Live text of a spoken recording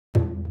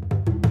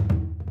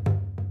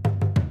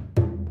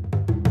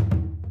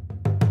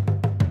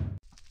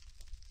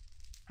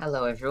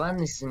Hello everyone,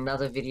 this is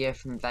another video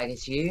from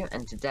BaggersU,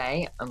 and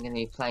today I'm going to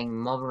be playing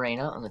Mob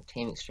Arena on the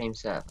Team Extreme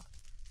server.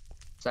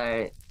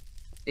 So,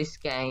 this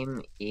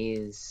game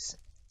is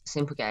a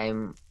simple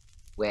game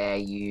where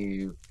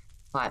you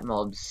fight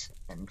mobs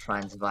and try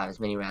and survive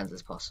as many rounds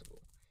as possible.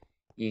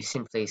 You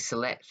simply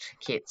select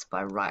kits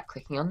by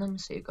right-clicking on them,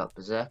 so you've got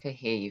Berserker,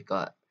 here you've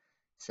got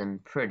some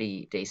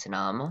pretty decent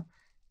armor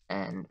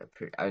and a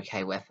pretty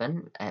okay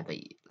weapon, but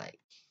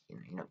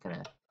you're not going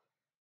to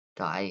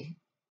die.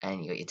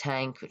 And you got your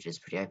tank, which is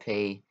pretty OP,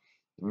 your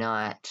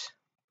knight,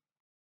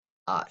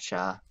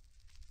 archer,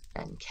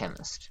 and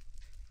chemist.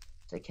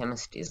 So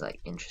chemist is like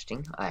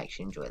interesting. I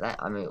actually enjoy that.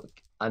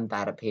 I'm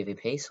bad at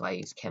PvP, so I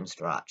use chemist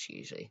or archer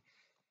usually.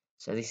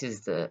 So this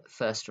is the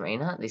first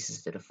arena. This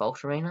is the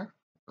default arena,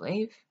 I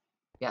believe.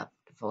 Yeah,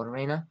 default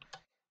arena.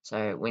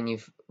 So when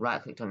you've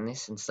right-clicked on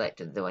this and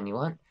selected the one you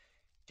want,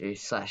 do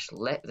just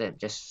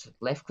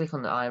left-click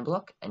on the iron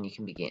block, and you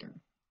can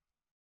begin.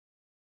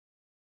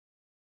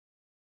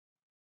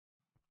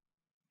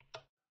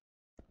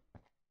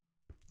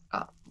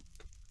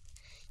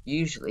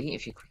 Usually,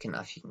 if you're quick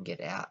enough, you can get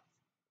out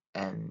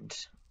and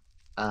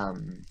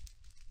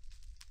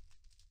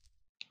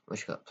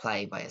which got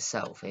play by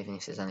yourself, even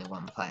if there's only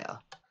one player.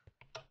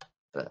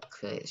 But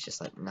clearly it's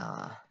just like,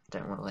 nah,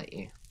 don't want to let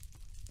you.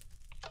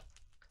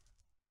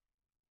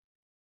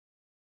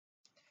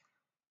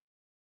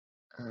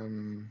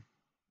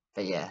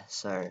 But yeah,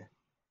 so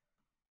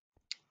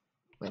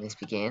when this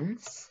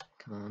begins,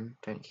 come on,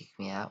 don't kick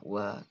me out,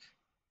 work.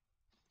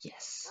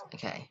 Yes,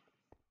 okay.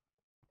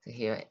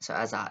 So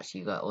as Archer,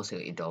 you also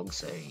got your dog,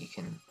 so you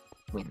can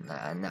win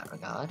that in that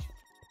regard.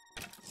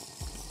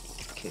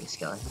 Kill your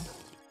skeleton.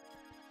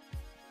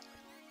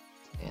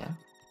 Yeah,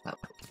 that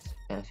was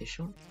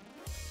beneficial.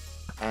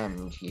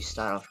 And you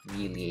start off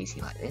really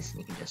easy like this,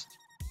 and you can just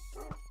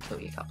kill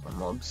you a couple of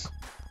mobs.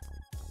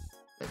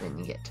 But then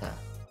you get to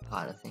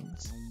harder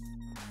things.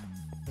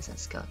 Where's that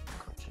skeleton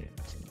got to?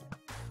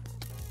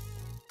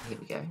 Here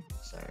we go.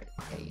 So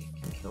yeah, you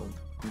can kill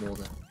more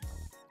than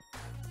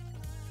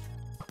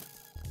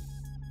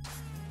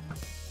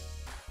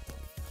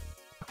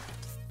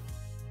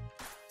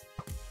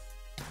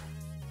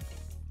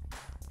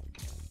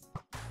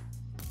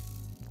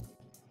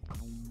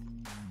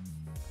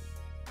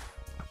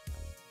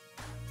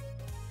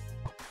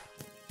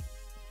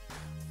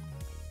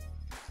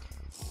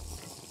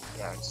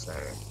so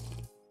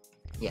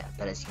yeah,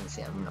 but as you can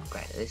see I'm not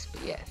great at this,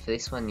 but yeah, for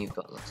this one you've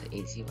got lots of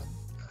easy ones.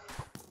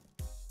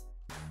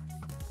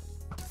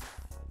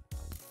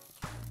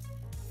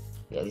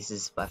 Yeah, this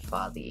is by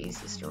far the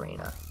easiest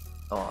arena.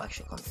 Oh,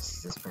 actually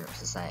this is pretty much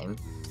the same.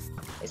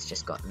 It's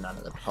just got none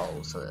of the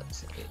poles, so that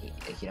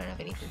you don't have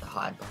anything to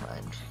hide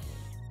behind.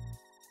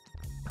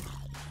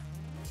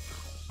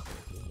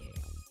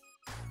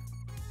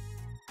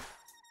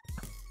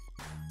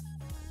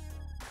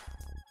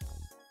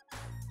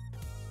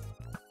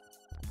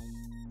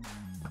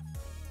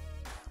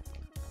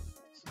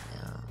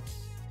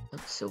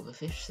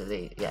 Silverfish, so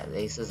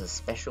this is a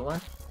special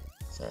one,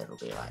 so it'll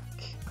be like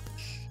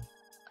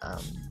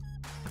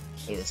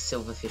either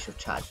silverfish or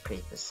charged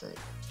creepers. So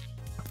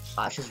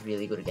Archer's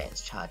really good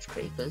against charged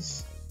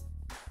creepers,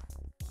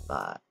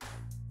 but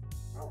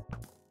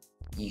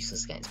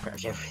useless against pretty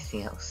much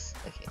everything else.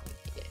 Okay,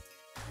 yeah.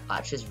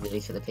 Archer's really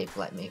for the people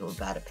like me who are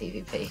bad at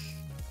PvP.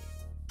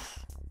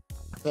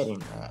 But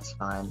anyway, that's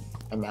fine.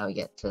 And now we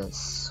get to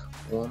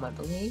Swarm, I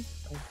believe.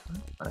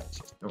 Oh, it's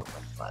just normal,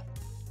 but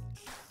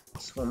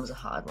Swarm's a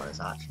hard one as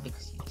Archer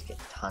because you just get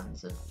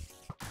tons of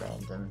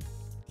random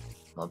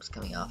mobs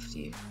coming after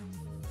you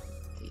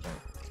that you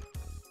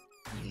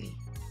don't really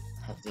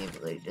have the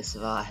ability to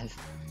survive.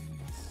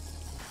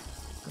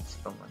 That's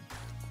the wrong one.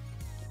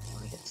 I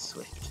want to get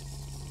Swift.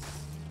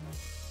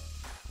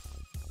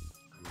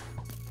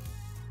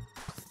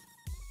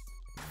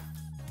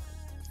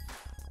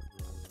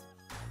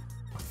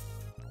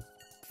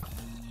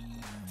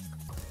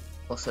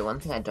 Also, one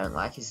thing I don't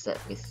like is that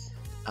with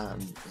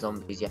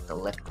zombies you have to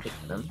left click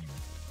them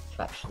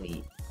to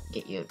actually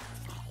get your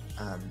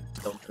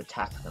dog to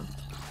attack them.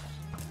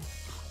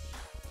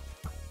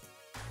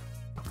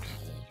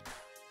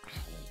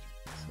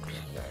 So there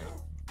you go,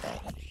 bang,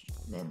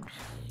 and then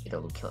your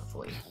dog will kill it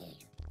for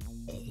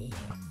you.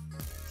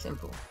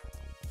 Simple.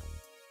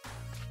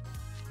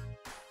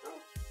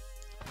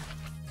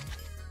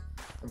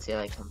 And see how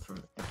they come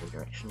from every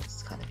direction,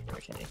 it's kind of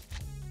irritating.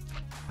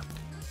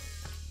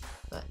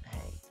 But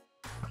hey,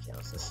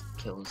 this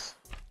kills.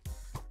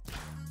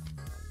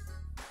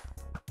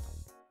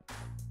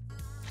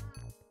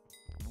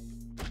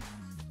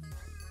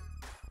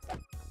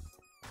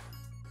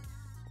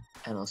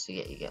 And also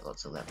you get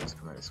lots of levels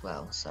from it as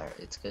well, so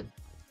it's good.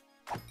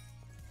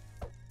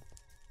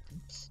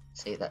 Oops.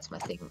 See, that's my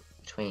thing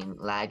between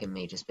lag and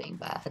me just being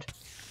bad.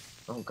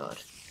 Oh god.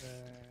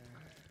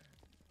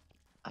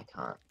 I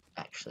can't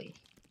actually.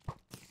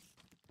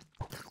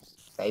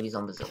 Baby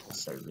zombies are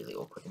also really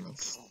awkward in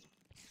this.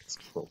 It's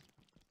cool.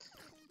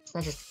 It's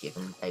not just a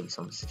given, baby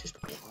zombies are just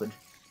awkward.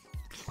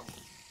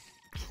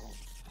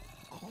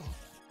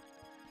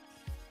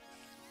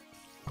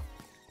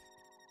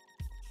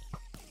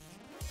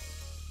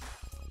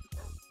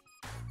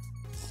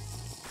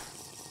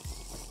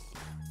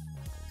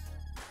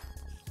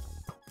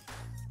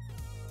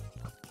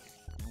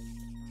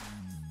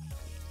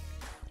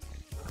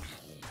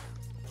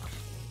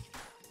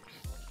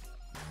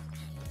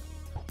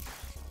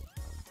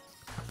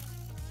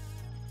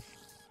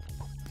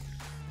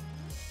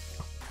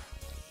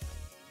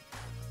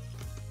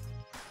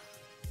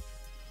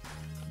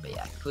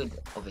 I could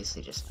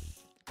obviously just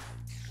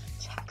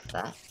attack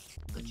that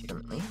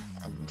legitimately,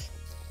 and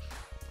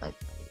my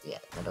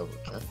dog will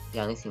kill it. The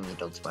only thing your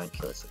dogs won't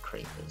kill is the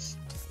creepers.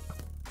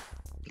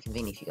 Be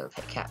convenient if you got a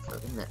pet cat for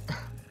it, isn't it?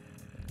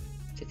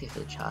 Particularly for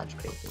the charge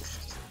creepers,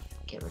 just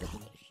get rid of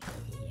them.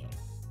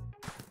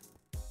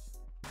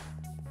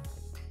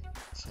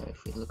 So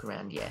if we look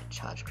around, yeah,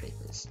 charge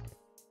creepers.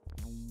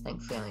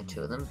 Thankfully only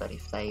 2 of them, but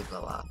if they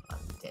blow up,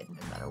 I'm dead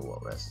no matter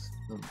what. Whereas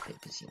normal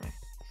creepers, you know,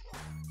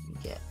 you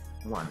get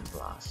 1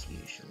 blast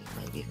usually,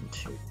 maybe even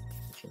 2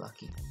 if you're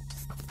lucky.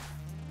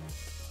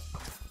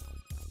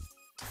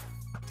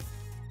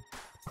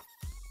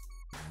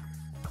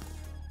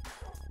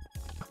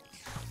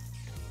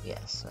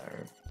 Yeah, so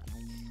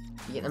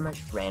you get the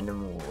most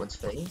random rewards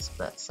for these,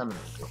 but some of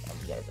them are good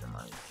and you get a bit of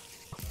money.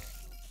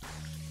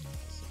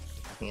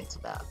 I think it's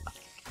about,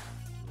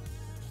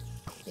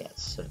 yeah,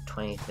 it's sort of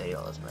 $20–30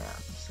 around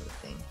sort of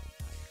thing.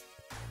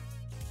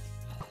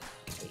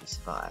 So you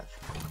survive.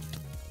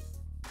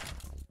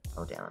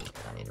 Oh damn, I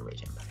need a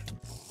regen potion.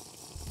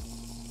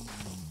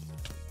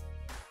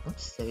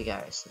 Oops, there we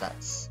go. So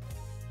that's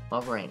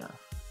Mob Arena.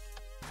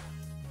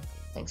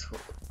 Thanks for,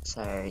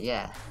 so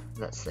yeah,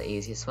 that's the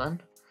easiest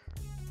one.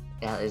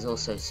 Now there's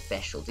also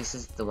special. This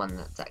is the one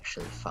that's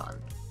actually fun,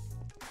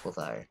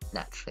 although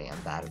naturally I'm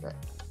bad at it.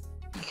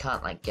 You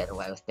can't like get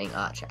away with being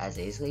Archer as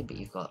easily, but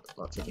you've got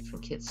lots of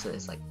different kits. So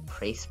there's like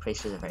Priest.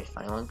 Priest is a very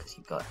funny one because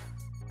you've got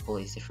all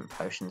these different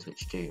potions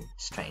which do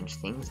strange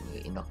things, and you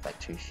get your knockback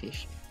 2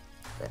 fish.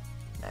 But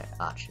no,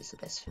 Archer is the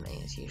best for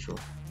me as usual.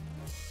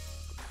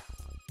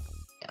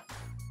 Yeah.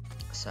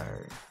 So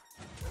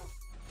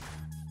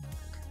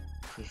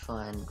if we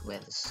find where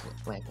the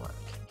wait one.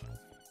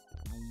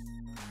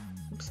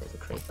 Oops, there's a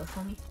creeper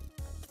for me.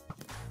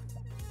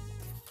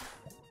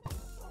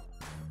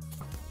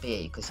 But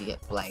yeah, because you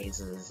get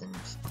blazes and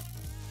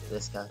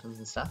the skeletons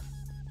and stuff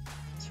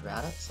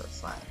throughout it, so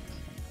it's like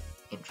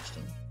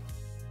interesting.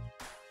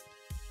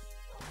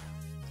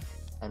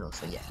 And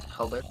also, yeah,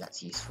 Halberd,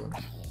 that's useful.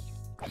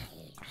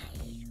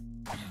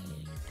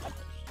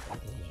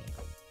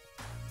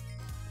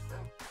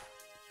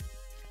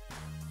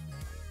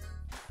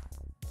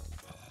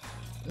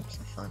 Oops,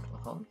 I fell into a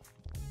hole.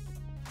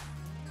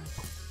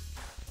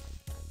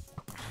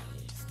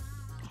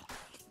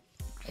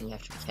 And you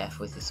have to be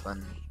careful with this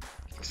one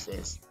because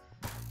there's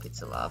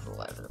bits of lava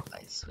all over the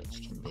place,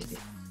 which can be a bit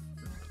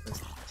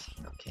if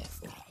you're not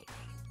careful.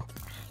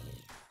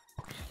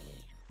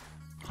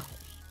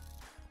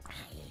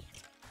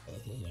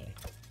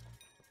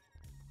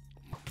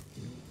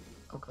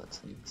 Oh god,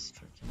 some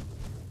destruction.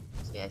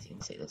 So yeah, as you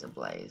can see, there's a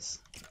blaze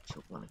which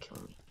will want to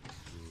kill me.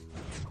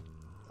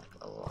 Like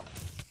a lot.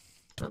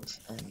 Oops,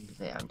 and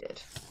there I'm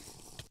dead.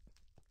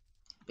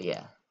 But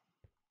yeah,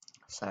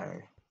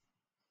 so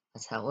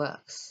that's how it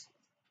works.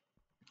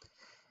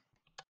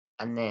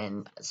 And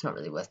then it's not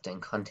really worth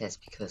doing contests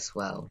because,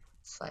 well,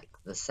 it's like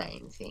the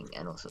same thing,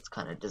 and also it's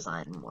kind of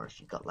designed more if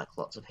you've got like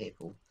lots of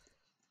people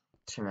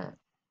trying to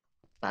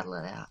battle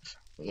it out.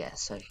 But yeah,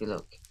 so if you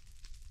look,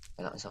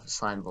 I got myself a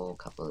slime ball, a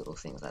couple of little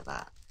things like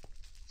that.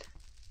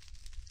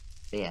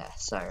 But yeah,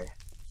 so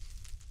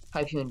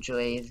hope you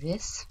enjoy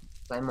this.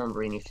 Play Mob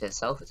Arena for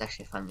yourself. It's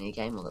actually a fun mini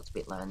game, although it's a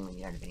bit lonely when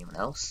you don't have anyone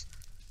else.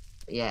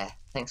 But yeah,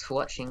 thanks for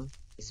watching.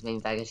 This has been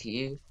Bagger to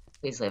you.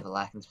 Please leave a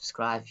like and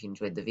subscribe if you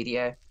enjoyed the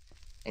video.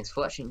 Thanks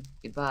for watching.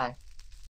 Goodbye.